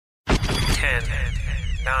10,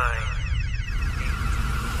 9.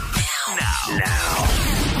 Now,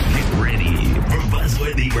 get ready for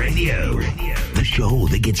Buzzworthy Radio, the show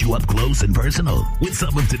that gets you up close and personal with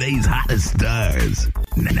some of today's hottest stars.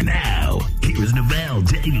 Now, here's Novell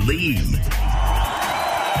J. Lee.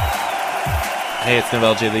 Hey, it's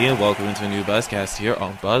Novell J. Lee, and welcome into a new Buzzcast here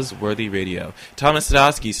on Buzzworthy Radio. Thomas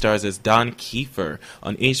Sadoski stars as Don Keefer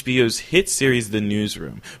on HBO's hit series The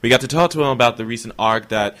Newsroom. We got to talk to him about the recent arc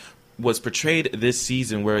that was portrayed this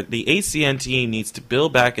season where the ACN team needs to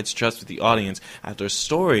build back its trust with the audience after a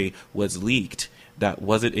story was leaked that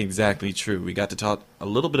wasn't exactly true. We got to talk a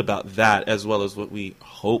little bit about that as well as what we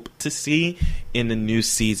hope to see in the new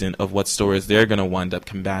season of what stories they're going to wind up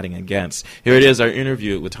combating against. Here it is, our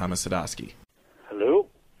interview with Thomas Sadoski. Hello.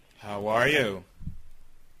 How are you?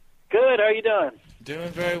 Good. How are you doing? Doing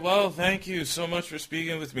very well. Thank you so much for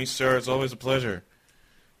speaking with me, sir. It's always a pleasure.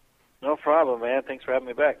 No problem, man. Thanks for having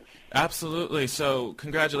me back. Absolutely. So,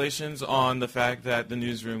 congratulations on the fact that The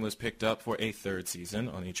Newsroom was picked up for a third season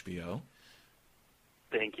on HBO.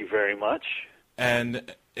 Thank you very much.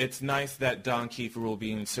 And it's nice that Don Keefer will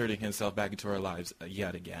be inserting himself back into our lives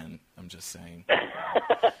yet again. I'm just saying.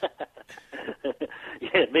 Yeah,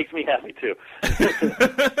 it makes me happy too.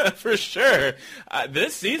 For sure.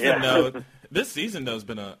 This season, though, has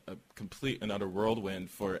been a complete and utter whirlwind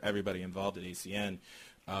for everybody involved at ACN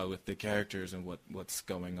with the characters and what's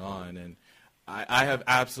going on. And I have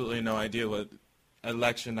absolutely no idea what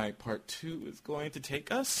Election Night Part 2 is going to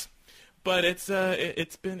take us. But it's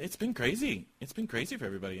been crazy. It's been crazy for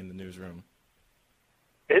everybody in the newsroom.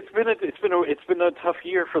 It's been a tough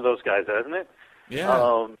year for those guys, hasn't it?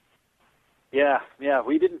 Yeah. Yeah.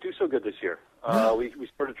 We didn't do so good this year. We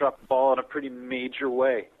sort of dropped the ball in a pretty major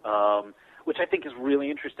way, which I think is really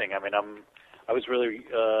interesting. I mean, I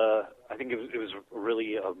think it was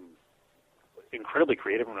really incredibly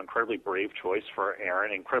creative and incredibly brave choice for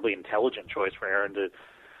Aaron, incredibly intelligent choice for Aaron to,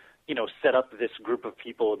 set up this group of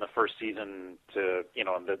people in the first season to,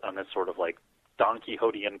 on this sort of like Don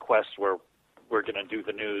Quixote-type quest where we're going to do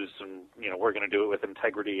the news and, we're going to do it with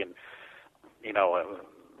integrity and,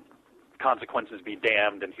 consequences be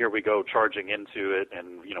damned, and here we go charging into it,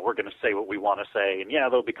 and we're going to say what we want to say, and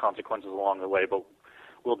there'll be consequences along the way, but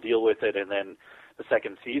we'll deal with it. And then the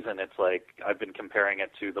second season, it's like I've been comparing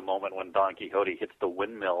it to the moment when Don Quixote hits the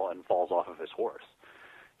windmill and falls off of his horse.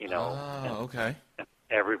 Okay.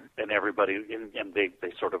 Everybody and they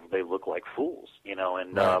look like fools, and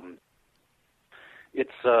right.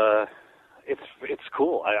 It's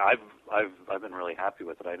cool. I've been really happy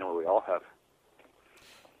with it. I know we all have.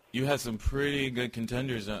 You had some pretty good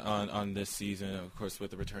contenders on this season, of course,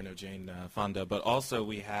 with the return of Jane Fonda, but also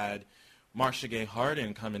we had Marcia Gay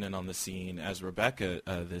Harden coming in on the scene as Rebecca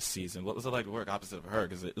this season. What was it like to work opposite of her?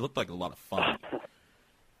 Because it looked like a lot of fun.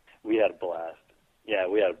 We had a blast. Yeah,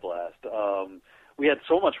 we had a blast. We had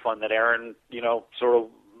so much fun that Aaron, sort of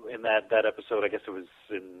in that episode, I guess it was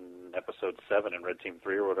in episode 7 in Red Team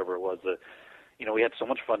 3 or whatever it was, we had so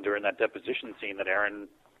much fun during that deposition scene that Aaron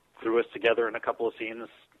threw us together in a couple of scenes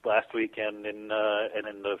last week and in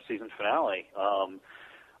the season finale.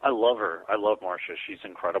 I love her. I love Marcia. She's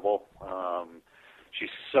incredible.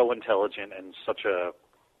 She's so intelligent and such an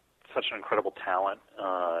incredible talent.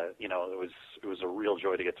 It was a real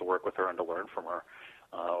joy to get to work with her and to learn from her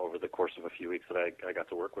over the course of a few weeks that I got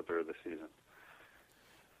to work with her this season.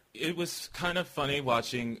 It was kind of funny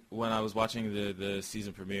when I was watching the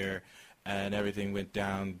season premiere and everything went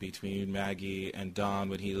down between Maggie and Don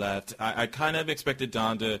when he left. I kind of expected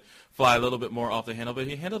Don to fly a little bit more off the handle, but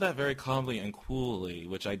he handled that very calmly and coolly,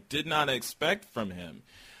 which I did not expect from him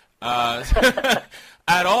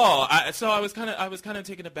at all. So I was kind of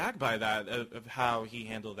taken aback by that of how he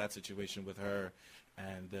handled that situation with her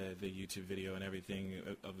and the YouTube video and everything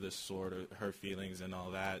of this sort, of her feelings and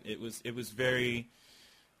all that. It was very.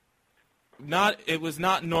 It was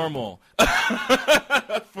not normal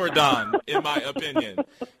for Don, in my opinion.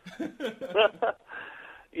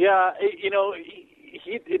 Yeah, he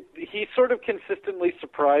sort of consistently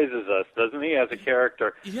surprises us, doesn't he, as a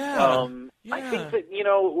character? Yeah. I think that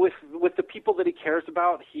with the people that he cares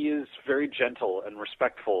about, he is very gentle and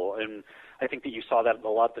respectful, and I think that you saw that a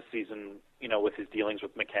lot this season, with his dealings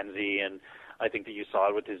with Mackenzie, and I think that you saw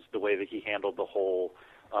it with the way that he handled the whole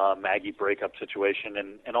Maggie breakup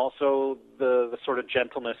situation, and also the sort of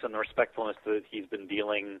gentleness and the respectfulness that he's been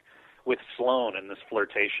dealing with Sloane and this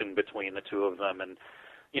flirtation between the two of them, and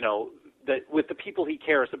that with the people he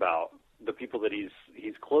cares about, the people that he's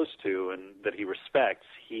close to and that he respects,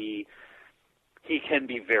 he can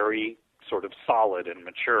be very sort of solid and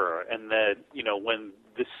mature, and that when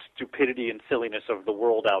the stupidity and silliness of the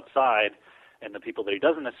world outside and the people that he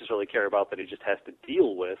doesn't necessarily care about that he just has to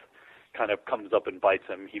deal with kind of comes up and bites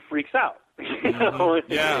him, he freaks out. You know?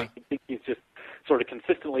 Yeah. He's just sort of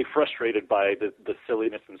consistently frustrated by the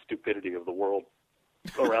silliness and stupidity of the world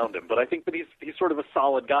around him. But I think that he's sort of a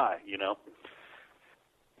solid guy, you know.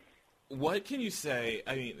 What can you say?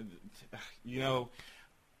 I mean, you know,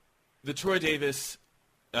 the Troy Davis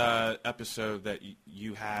episode that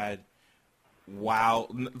you had, wow.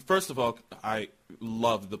 First of all, I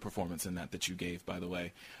loved the performance in that you gave, by the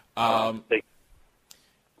way.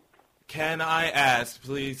 Can I ask,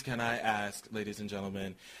 ladies and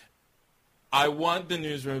gentlemen, I want the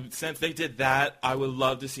Newsroom, since they did that, I would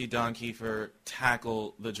love to see Don Keefer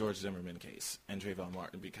tackle the George Zimmerman case and Trayvon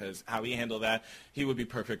Martin, because how he handled that, he would be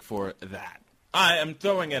perfect for that. I am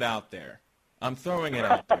throwing it out there.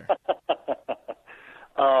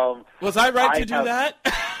 Was I right to do that?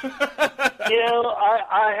 You know,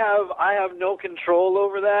 I have no control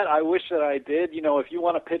over that. I wish that I did. You know, if you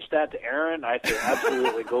want to pitch that to Aaron, I'd say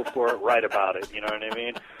absolutely go for it, write about it. You know what I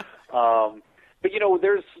mean? But, you know,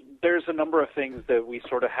 there's a number of things that we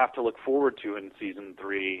sort of have to look forward to in Season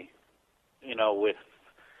 3, you know, with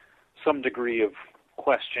some degree of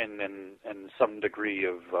question and some degree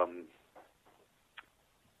of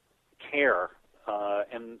care.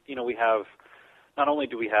 And, you know, we have, not only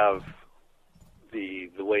do we have the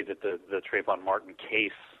way that the Trayvon Martin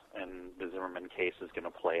case and the Zimmerman case is going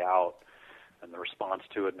to play out and the response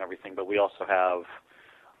to it and everything, but we also have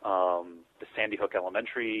the Sandy Hook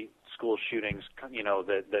Elementary School shootings, you know,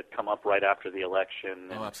 that come up right after the election.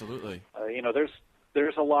 Oh, absolutely. You know,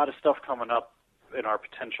 there's a lot of stuff coming up in our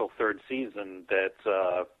potential third season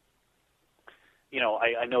that, you know,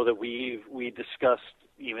 I know that we discussed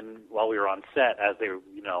even while we were on set as they,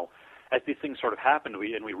 you know, as these things sort of happened,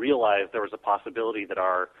 we realized there was a possibility that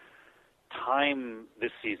our time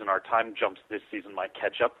jumps this season might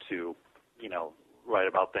catch up to, you know, right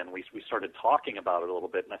about then. We started talking about it a little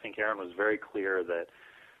bit, and I think Aaron was very clear that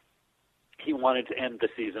he wanted to end the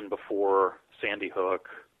season before Sandy Hook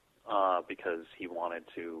because he wanted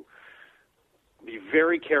to be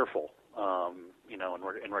very careful, you know,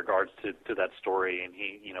 in regards to that story, and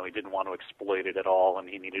he didn't want to exploit it at all, and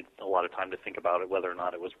he needed a lot of time to think about it, whether or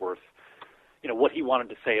not it was worth, you know, what he wanted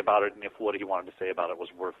to say about it, and if what he wanted to say about it was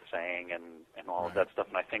worth saying, and all of that stuff.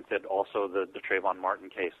 And I think that also the Trayvon Martin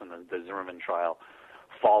case and the Zimmerman trial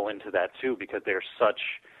fall into that too, because they're such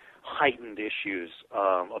heightened issues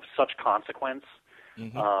of such consequence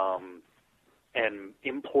and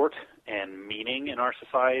import and meaning in our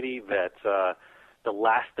society that the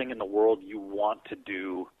last thing in the world you want to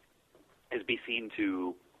do is be seen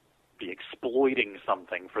to be exploiting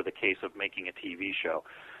something for the case of making a TV show.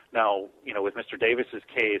 Now, you know, with Mr. Davis's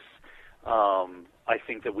case, I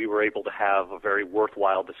think that we were able to have a very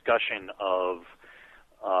worthwhile discussion of,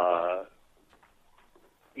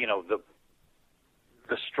 you know,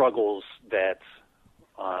 the struggles that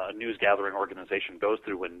a news gathering organization goes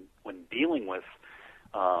through when dealing with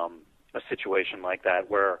a situation like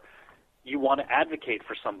that, where you want to advocate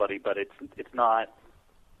for somebody, but it's not.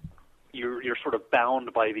 You're sort of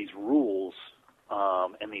bound by these rules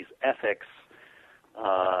and these ethics,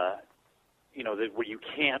 you know, where you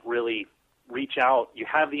can't really reach out. You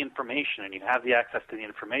have the information and you have the access to the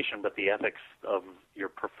information, but the ethics of your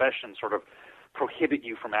profession sort of prohibit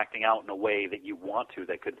you from acting out in a way that you want to,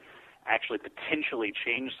 that could actually potentially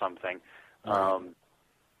change something.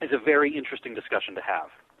 Is a very interesting discussion to have,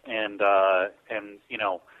 and you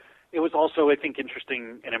know, it was also, I think,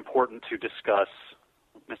 interesting and important to discuss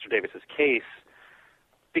Mr. Davis's case,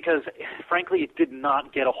 because frankly it did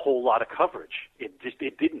not get a whole lot of coverage. It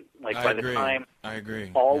didn't. Like, by the time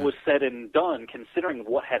all was said and done, considering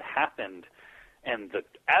what had happened and the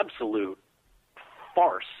absolute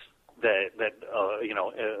farce that you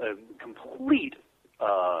know, a complete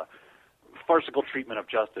farcical treatment of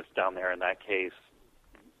justice down there in that case,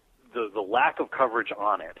 the lack of coverage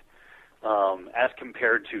on it, as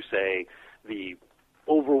compared to, say, the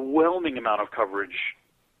overwhelming amount of coverage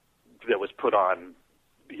that was put on,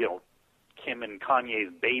 you know, Kim and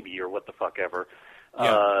Kanye's baby or what the fuck ever.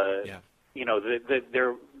 You know,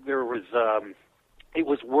 there was, it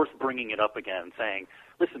was worth bringing it up again, saying,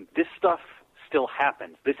 listen, this stuff still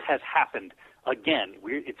happens. This has happened again.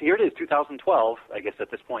 Here it is, 2012, I guess, at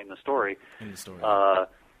this point in the story.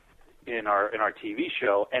 In our TV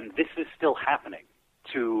show, and this is still happening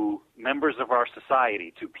to members of our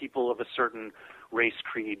society, to people of a certain race,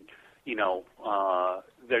 creed. You know,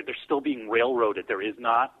 they're still being railroaded. There is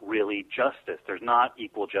not really justice. There's not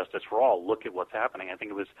equal justice for all. Look at what's happening. I think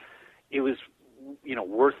it was, you know,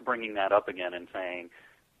 worth bringing that up again and saying,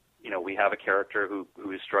 we have a character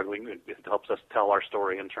who is struggling. It helps us tell our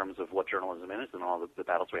story in terms of what journalism is and all the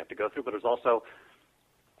battles we have to go through. But it's also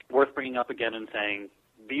worth bringing up again and saying,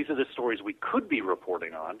 these are the stories we could be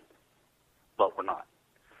reporting on, but we're not.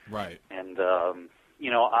 Right. And,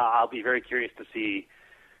 I'll be very curious to see,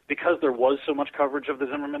 because there was so much coverage of the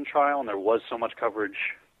Zimmerman trial and there was so much coverage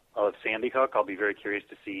of Sandy Hook, I'll be very curious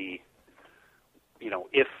to see,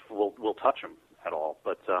 if we'll touch them at all.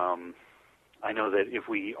 But I know that if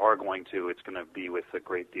we are going to, it's going to be with a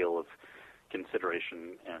great deal of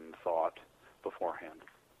consideration and thought beforehand.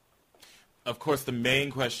 Of course, the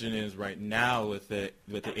main question is right now with the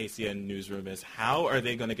ACN newsroom is how are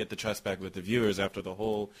they going to get the trust back with the viewers after the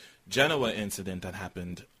whole Genoa incident that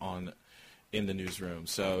happened in the newsroom?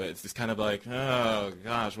 So it's kind of like, oh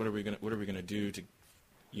gosh, what are we gonna do to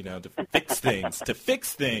fix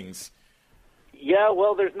things? Yeah,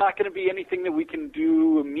 well, there's not going to be anything that we can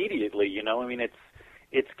do immediately. I mean,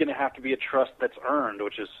 it's going to have to be a trust that's earned,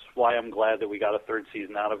 which is why I'm glad that we got a third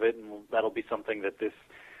season out of it, and that'll be something that this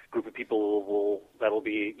group of people that'll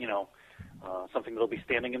be, something that'll be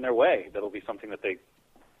standing in their way. That'll be something that an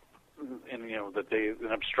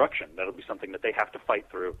obstruction. That'll be something that they have to fight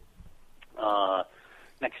through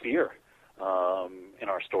next year in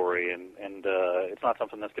our story, and it's not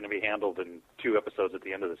something that's going to be handled in 2 episodes at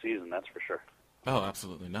the end of the season. That's for sure. Oh,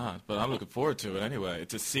 absolutely not. But I'm looking forward to it anyway,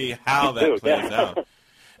 to see how that plays out.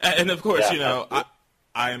 And of course,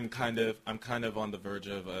 I'm kind of on the verge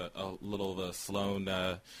of a little of a Sloan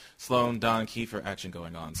Don Keefer action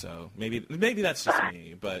going on. So maybe that's just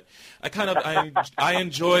me, but I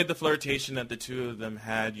enjoyed the flirtation that the two of them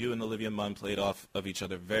had. You and Olivia Munn played off of each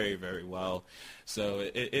other very, very well. So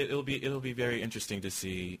it'll be very interesting to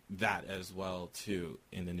see that as well too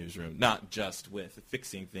in the newsroom, not just with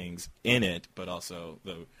fixing things in it, but also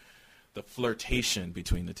the flirtation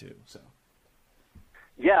between the two. So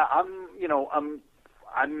yeah,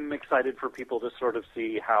 I'm excited for people to sort of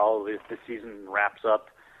see how this season wraps up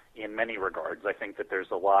in many regards. I think that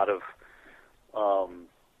there's a lot of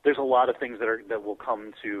things that will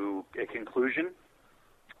come to a conclusion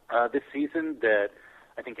this season that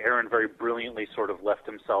I think Aaron very brilliantly sort of left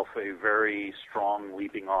himself a very strong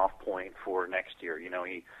leaping off point for next year.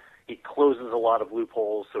 He closes a lot of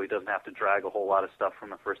loopholes so he doesn't have to drag a whole lot of stuff from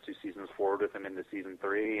the first 2 seasons forward with him into season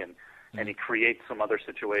 3, and he creates some other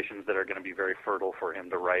situations that are going to be very fertile for him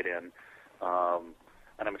to write in. And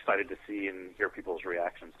I'm excited to see and hear people's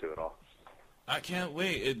reactions to it all. I can't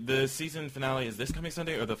wait. The season finale is this coming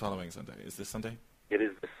Sunday or the following Sunday? Is this Sunday? It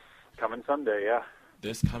is this coming Sunday, yeah.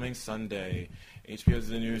 This coming Sunday. HBO's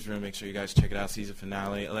The Newsroom. Make sure you guys check it out. Season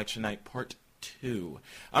finale, Election Night Part 2.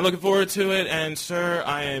 I'm looking forward to it, and sir,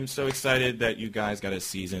 I am so excited that you guys got a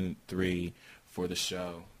season 3 for the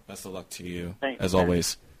show. Best of luck to you, as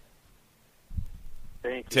always.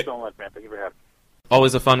 Thank you so much, man. Thank you for having me.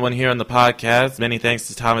 Always a fun one here on the podcast. Many thanks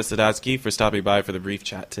to Thomas Sadoski for stopping by for the brief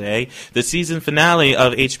chat today. The season finale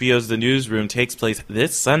of HBO's The Newsroom takes place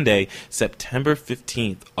this Sunday, September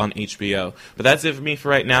 15th on HBO. But that's it for me for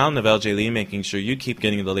right now. Novelle J. Lee making sure you keep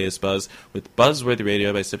getting the latest buzz with Buzzworthy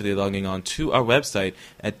Radio by simply logging on to our website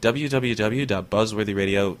at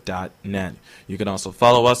www.buzzworthyradio.net. You can also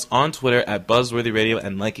follow us on Twitter at Buzzworthy Radio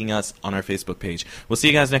and liking us on our Facebook page. We'll see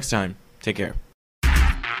you guys next time. Take care.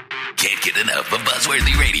 Can't get enough of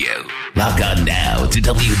Buzzworthy Radio. Log on now to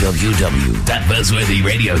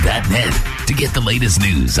www.buzzworthyradio.net to get the latest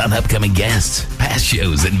news on upcoming guests, past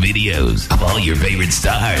shows, and videos of all your favorite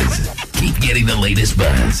stars. Keep getting the latest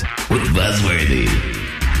buzz with Buzzworthy.